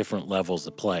at different levels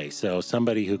of play. So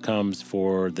somebody who comes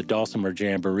for the Dulcimer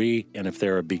Jamboree, and if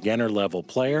they're a beginner-level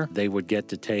player, they would get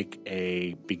to take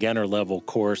a beginner-level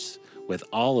course with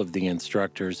all of the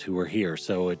instructors who are here.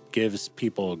 So it gives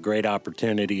people a great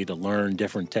opportunity to learn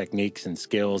different techniques and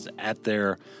skills at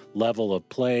their level of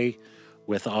play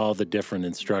with all the different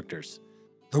instructors.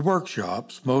 The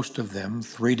workshops, most of them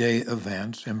 3-day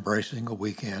events embracing a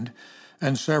weekend,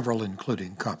 and several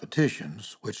including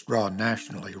competitions, which draw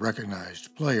nationally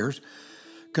recognized players,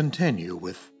 continue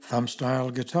with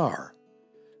thumb-style guitar,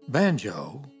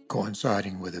 banjo,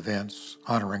 coinciding with events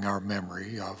honoring our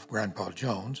memory of Grandpa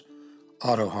Jones,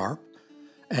 auto harp,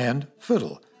 and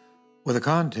fiddle, with a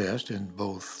contest in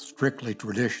both strictly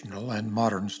traditional and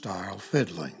modern style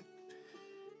fiddling.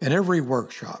 In every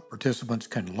workshop, participants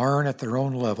can learn at their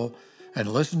own level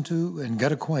and listen to and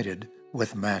get acquainted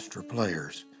with master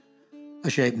players. A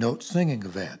Shape Note singing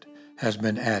event has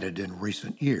been added in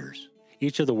recent years.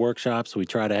 Each of the workshops, we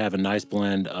try to have a nice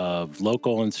blend of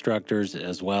local instructors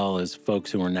as well as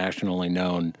folks who are nationally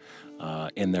known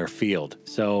in their field.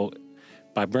 So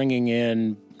by bringing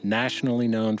in nationally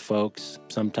known folks,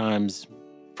 sometimes,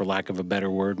 for lack of a better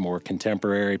word, more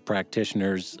contemporary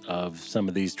practitioners of some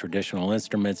of these traditional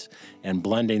instruments, and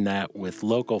blending that with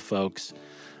local folks,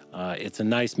 It's a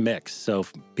nice mix, so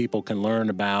people can learn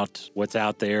about what's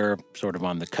out there sort of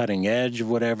on the cutting edge of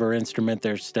whatever instrument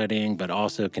they're studying, but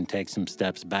also can take some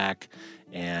steps back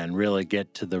and really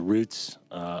get to the roots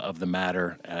of the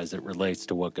matter as it relates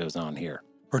to what goes on here.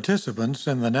 Participants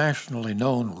in the nationally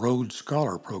known Rhodes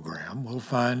Scholar Program will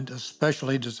find a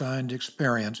specially designed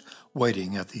experience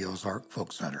waiting at the Ozark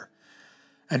Folk Center.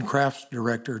 And crafts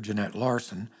director Jeanette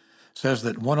Larson says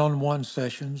that one-on-one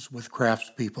sessions with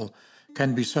craftspeople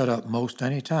can be set up most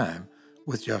any time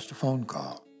with just a phone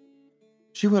call.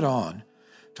 She went on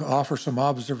to offer some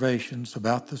observations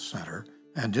about the center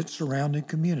and its surrounding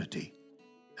community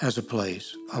as a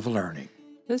place of learning.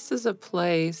 This is a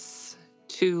place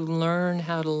to learn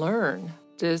how to learn.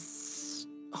 This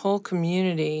whole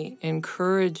community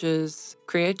encourages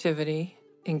creativity,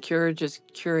 encourages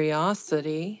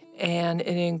curiosity, and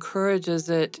it encourages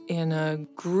it in a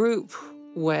group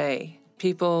way.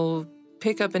 People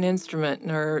pick up an instrument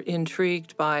and are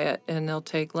intrigued by it, and they'll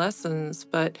take lessons,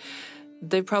 but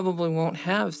they probably won't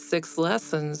have 6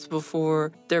 lessons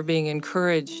before they're being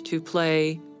encouraged to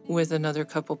play with another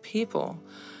couple people.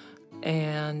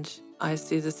 And I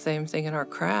see the same thing in our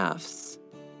crafts.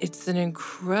 It's an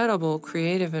incredible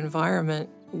creative environment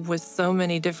with so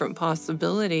many different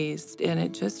possibilities, and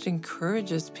it just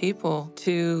encourages people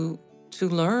to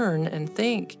learn and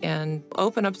think and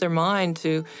open up their mind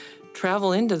to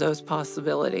travel into those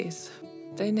possibilities.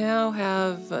 They now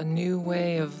have a new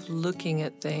way of looking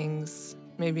at things,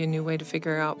 maybe a new way to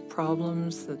figure out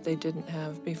problems that they didn't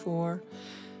have before.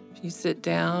 If you sit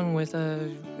down with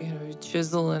a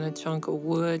chisel and a chunk of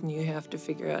wood and you have to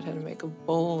figure out how to make a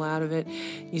bowl out of it,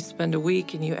 you spend a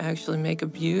week and you actually make a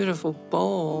beautiful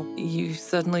bowl, you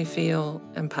suddenly feel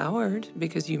empowered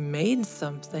because you made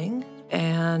something.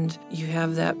 And you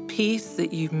have that piece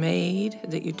that you made,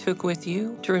 that you took with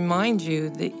you, to remind you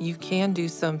that you can do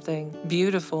something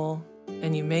beautiful,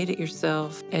 and you made it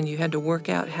yourself, and you had to work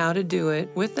out how to do it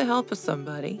with the help of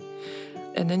somebody.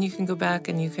 And then you can go back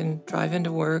and you can drive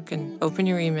into work and open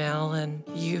your email, and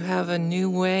you have a new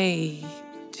way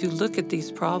to look at these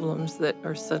problems that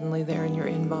are suddenly there in your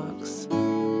inbox.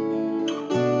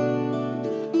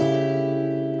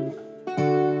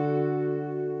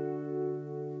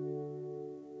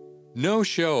 No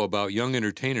show about young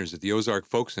entertainers at the Ozark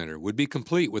Folk Center would be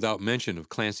complete without mention of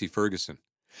Clancy Ferguson.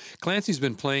 Clancy's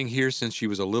been playing here since she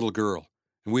was a little girl,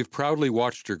 and we've proudly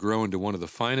watched her grow into one of the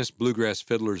finest bluegrass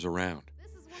fiddlers around.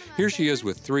 Here she is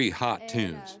with 3 hot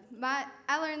tunes. I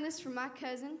learned this from my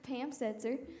cousin, Pam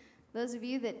Setzer. Those of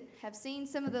you that have seen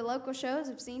some of the local shows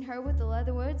have seen her with the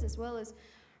Leatherwoods, as well as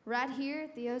right here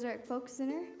at the Ozark Folk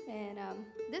Center. And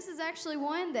this is actually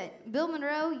one that Bill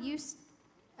Monroe used.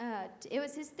 It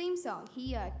was his theme song.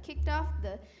 He kicked off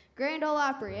the Grand Ole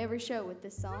Opry every show with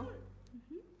this song.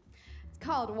 It's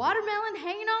called Watermelon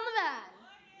Hanging on the Vine.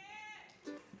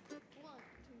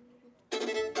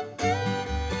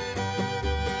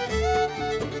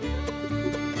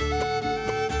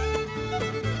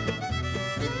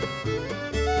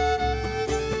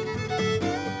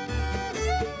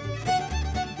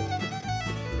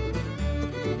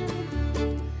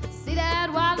 See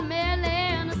that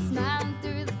watermelon smiling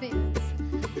through the fence.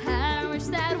 I wish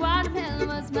that watermelon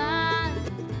was mine.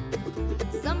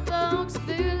 Some folks are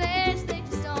foolish, they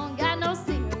just don't got no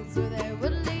sense, so they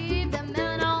would leave that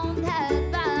melon on that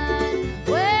vine.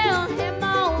 Well, ham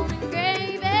on and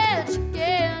gravy,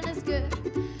 chicken is good.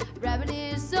 Rabbit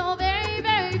is so very,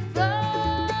 very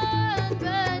fun.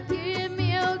 But give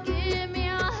me,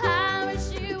 I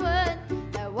wish you would.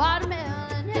 That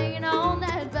watermelon hanging on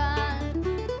that vine.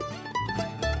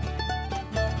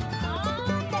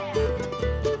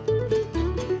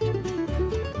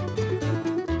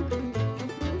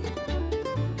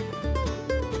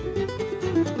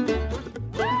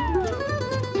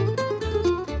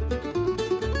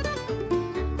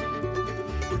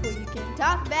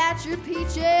 Talk about your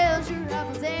peaches, your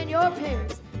apples, and your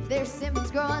pears. There's Simmons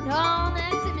growing on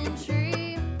that Simmons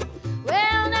tree.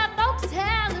 Well, now folks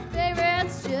have their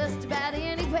favorites just about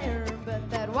anywhere, but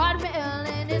that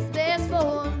watermelon is best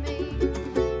for me.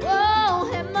 Oh,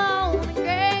 ham on and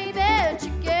gravy,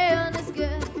 chicken is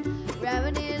good.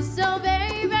 Rabbit is so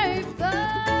very, very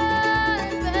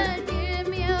fun. But give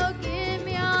me,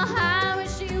 I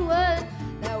wish you would.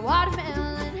 That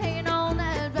watermelon hanging on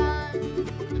that vine.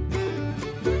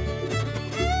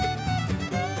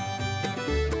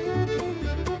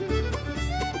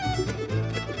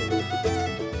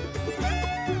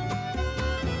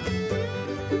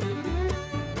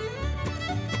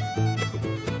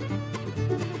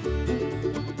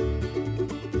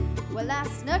 Well, I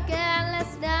snuck out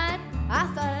last night. I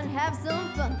thought I'd have some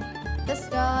fun. the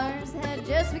stars had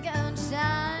just begun to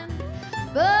shine.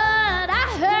 But I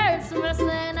heard some rustling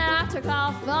and I took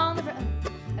off on the run.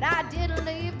 But I didn't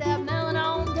leave that melon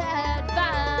on that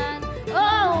vine.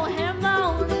 Oh, ham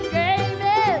on the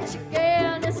gravy,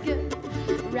 chicken is good.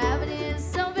 Rabbit is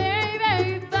so very,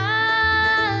 very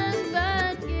fine.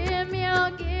 But give me a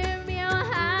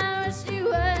how wish you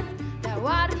would. That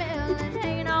watermelon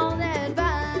hanging on that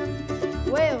vine.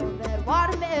 Well, that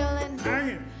watermelon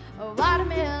hanging. A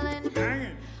watermelon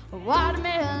hanging. A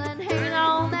watermelon hanging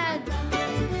on that vine.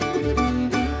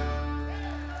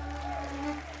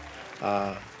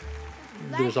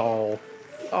 There's all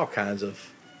kinds of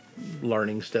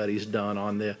learning studies done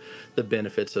on the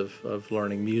benefits of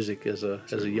learning music as a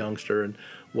youngster, and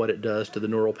what it does to the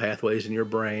neural pathways in your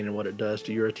brain, and what it does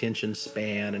to your attention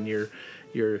span, and your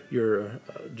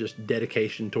just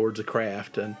dedication towards a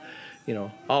craft, and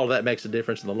all of that makes a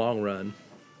difference in the long run.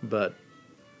 But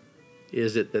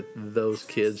is it that those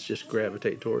kids just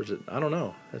gravitate towards it? I don't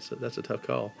know. That's a tough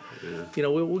call. Yeah.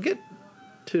 We'll get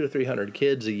 200 to 300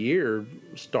 kids a year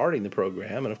starting the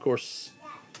program, and of course,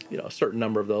 a certain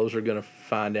number of those are going to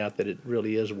find out that it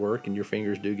really is work, and your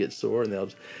fingers do get sore, and they'll,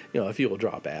 a few will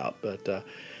drop out. But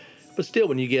still,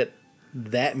 when you get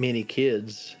that many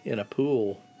kids in a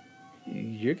pool,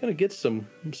 you're going to get some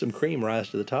cream rise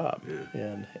to the top.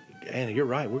 Yeah. And you're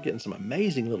right, we're getting some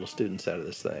amazing little students out of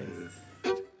this thing. Yeah.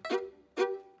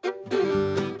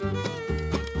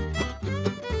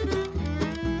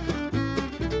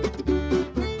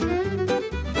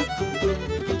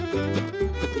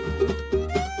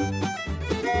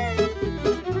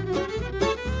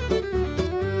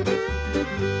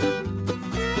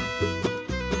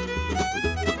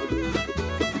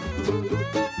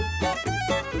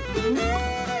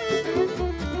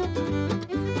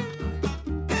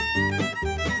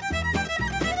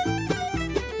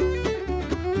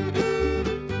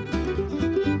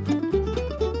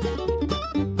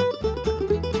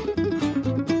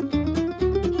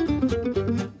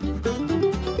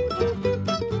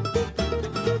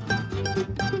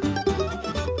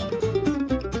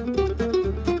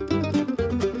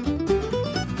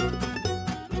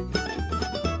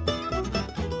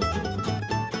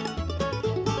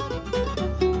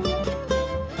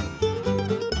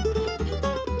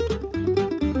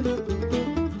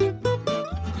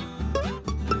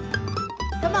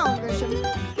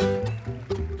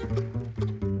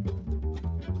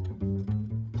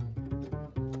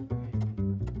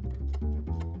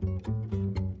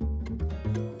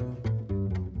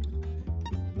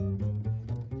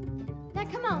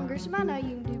 I know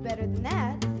you can do better than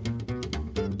that.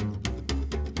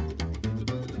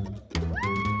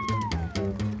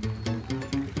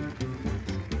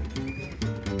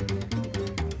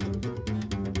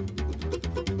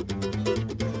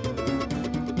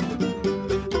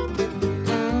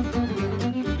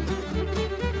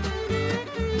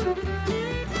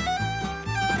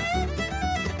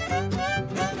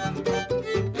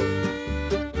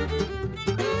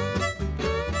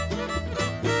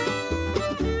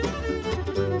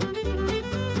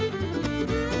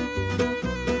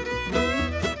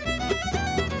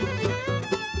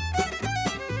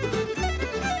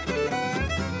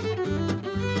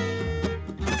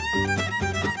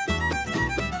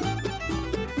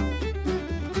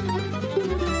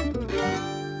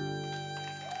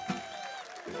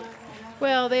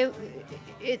 Well,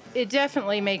 it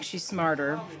definitely makes you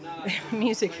smarter.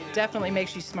 Music definitely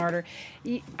makes you smarter.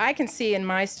 I can see in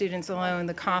my students alone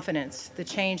the confidence, the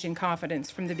change in confidence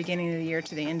from the beginning of the year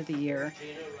to the end of the year,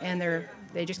 and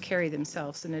they just carry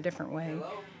themselves in a different way.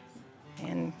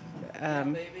 And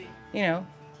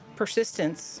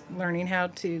persistence, learning how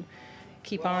to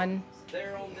keep on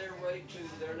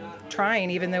trying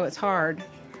even though it's hard.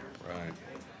 Right.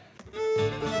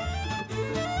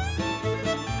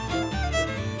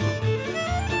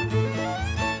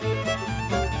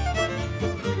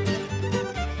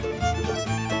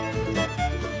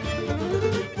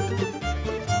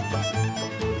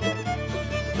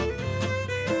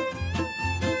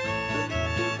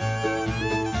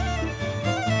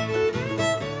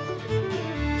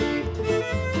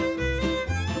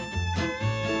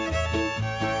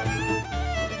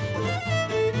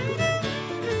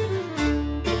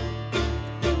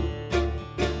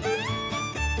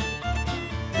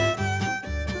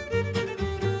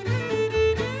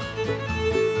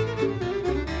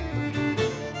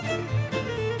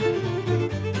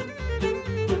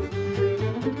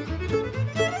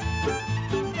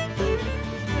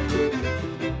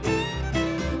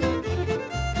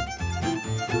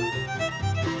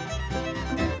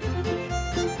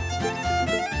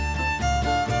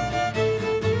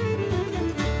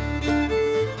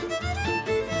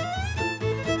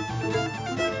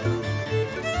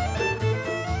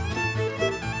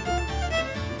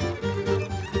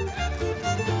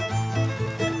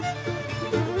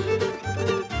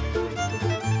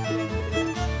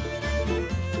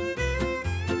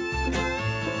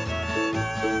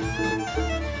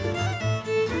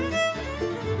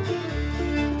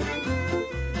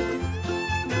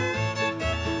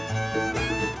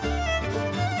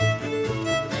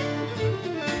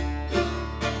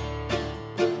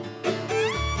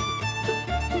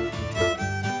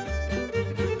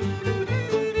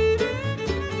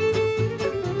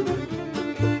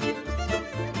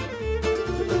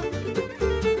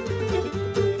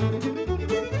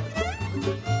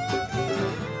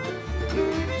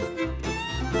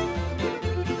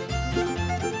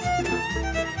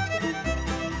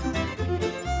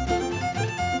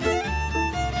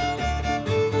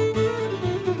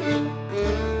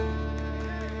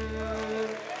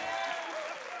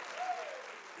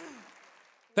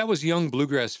 That was young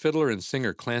bluegrass fiddler and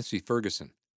singer Clancy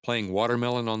Ferguson, playing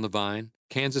Watermelon on the Vine,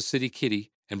 Kansas City Kitty,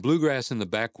 and Bluegrass in the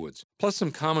Backwoods, plus some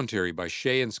commentary by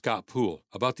Shay and Scott Poole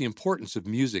about the importance of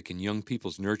music in young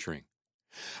people's nurturing.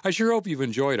 I sure hope you've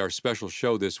enjoyed our special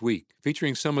show this week,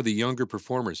 featuring some of the younger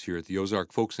performers here at the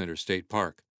Ozark Folk Center State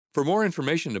Park. For more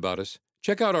information about us,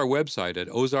 check out our website at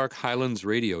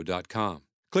ozarkhighlandsradio.com.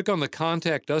 Click on the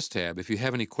Contact Us tab if you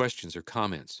have any questions or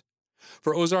comments.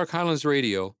 For Ozark Highlands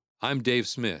Radio, I'm Dave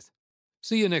Smith.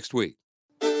 See you next week.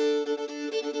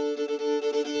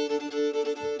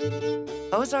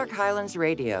 Ozark Highlands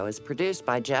Radio is produced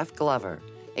by Jeff Glover.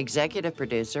 Executive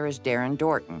producer is Darren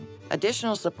Dorton.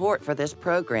 Additional support for this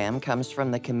program comes from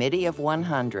the Committee of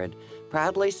 100,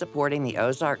 proudly supporting the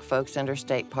Ozark Folk Center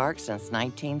State Park since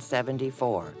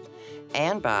 1974,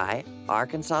 and by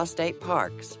Arkansas State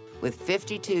Parks, with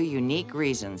 52 unique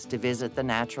reasons to visit the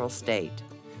natural state.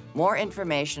 More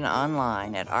information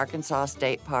online at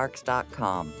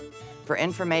arkansasstateparks.com. For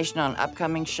information on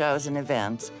upcoming shows and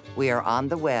events, we are on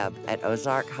the web at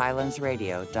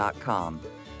ozarkhighlandsradio.com.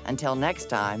 Until next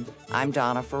time, I'm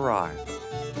Donna Farrar.